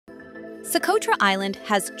Socotra Island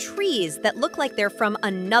has trees that look like they're from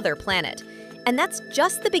another planet, and that's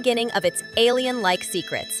just the beginning of its alien-like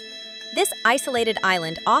secrets. This isolated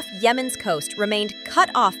island off Yemen's coast remained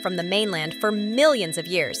cut off from the mainland for millions of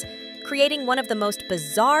years, creating one of the most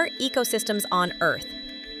bizarre ecosystems on Earth.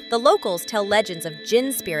 The locals tell legends of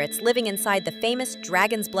djinn spirits living inside the famous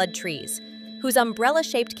dragon's blood trees, whose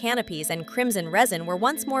umbrella-shaped canopies and crimson resin were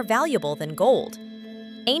once more valuable than gold.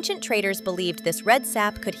 Ancient traders believed this red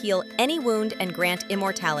sap could heal any wound and grant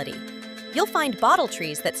immortality. You'll find bottle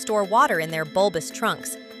trees that store water in their bulbous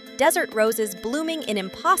trunks, desert roses blooming in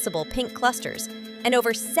impossible pink clusters, and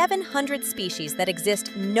over 700 species that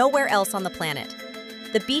exist nowhere else on the planet.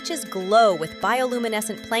 The beaches glow with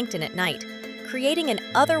bioluminescent plankton at night, creating an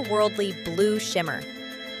otherworldly blue shimmer.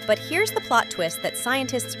 But here's the plot twist that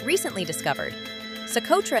scientists recently discovered.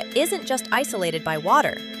 Socotra isn't just isolated by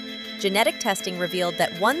water. Genetic testing revealed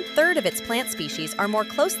that 1/3 of its plant species are more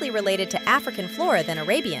closely related to African flora than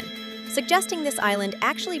Arabian, suggesting this island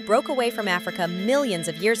actually broke away from Africa millions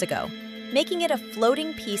of years ago, making it a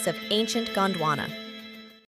floating piece of ancient Gondwana.